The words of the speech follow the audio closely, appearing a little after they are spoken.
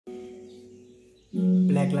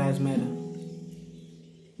Black Lives Matter.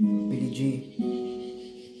 Billy G.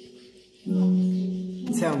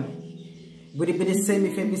 Tell me, would it be the same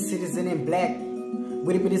if every citizen in black?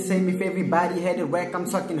 Would it be the same if everybody had a rack? I'm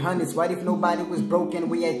talking hundreds. What if nobody was broke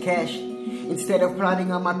and we had cash? Instead of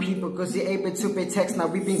plotting on my people, cause they're able to pay tax. Now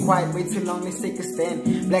we've been quiet way too long, let's take a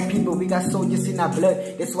stand. Black people, we got soldiers in our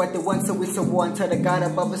blood. That's what they want, so it's a war until the God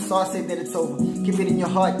above us all say that it's over. Keep it in your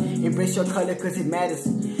heart, embrace your color cause it matters.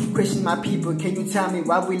 Question my people, can you tell me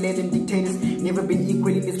why we let them dictators? Never been equal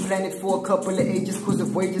in this planet for a couple of ages cause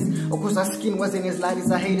of wages. Of course our skin wasn't as light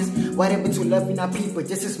as our haters. What happened to loving our people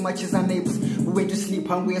just as much as our neighbors? We went to sleep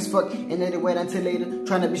hungry as fuck and let it wait until later.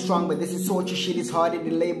 Trying to be strong but this is torture, shit is harder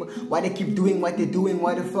than labor. Why they keep doing what they're doing?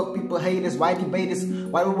 Why the fuck people hate us? Why debate us?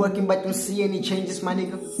 Why we working but don't see any changes, my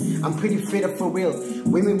nigga? I'm pretty fed up for real.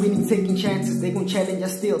 Women winning, taking chances, they gon' challenge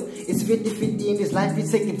us still. It's 50-50 in this life, we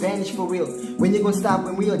take advantage for real. When you gon' stop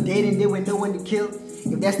when we are dead and there with no one to kill?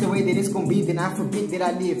 If that's the way that it's gon' be, then I forbid that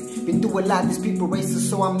I live. Been through a lot, these people racist,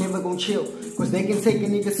 so I'm never gon' chill. Cause they can take a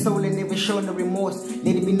nigga's soul and never show no remorse.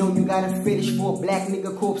 Let it be known you got a fetish for a black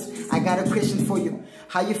nigga corpse. I got a question for you.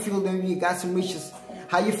 How you feel when you got some wishes?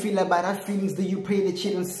 How you feel about our feelings? Do you pray that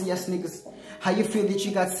you don't see us niggas? How you feel that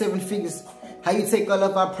you got 7 figures? How you take all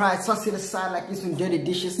of our pride, toss it aside like it's some dirty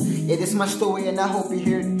dishes? Yeah, this is my story and I hope you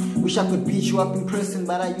hear it. Wish I could beat you up in person,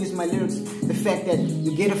 but I use my lyrics. The fact that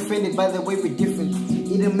you get offended by the way we're different,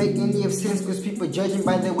 it don't make any of sense cause people judging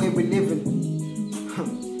by the way we're living.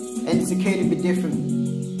 And it's okay to be different.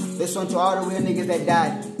 This one to all the real niggas that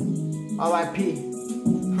died. R.I.P.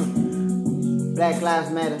 Black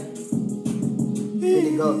Lives Matter.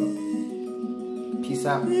 Really go. Peace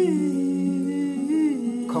out.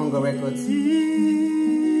 Congo Records.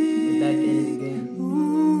 We're back at it again.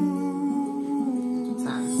 2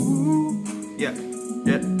 times.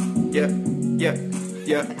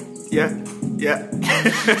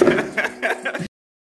 Yeah.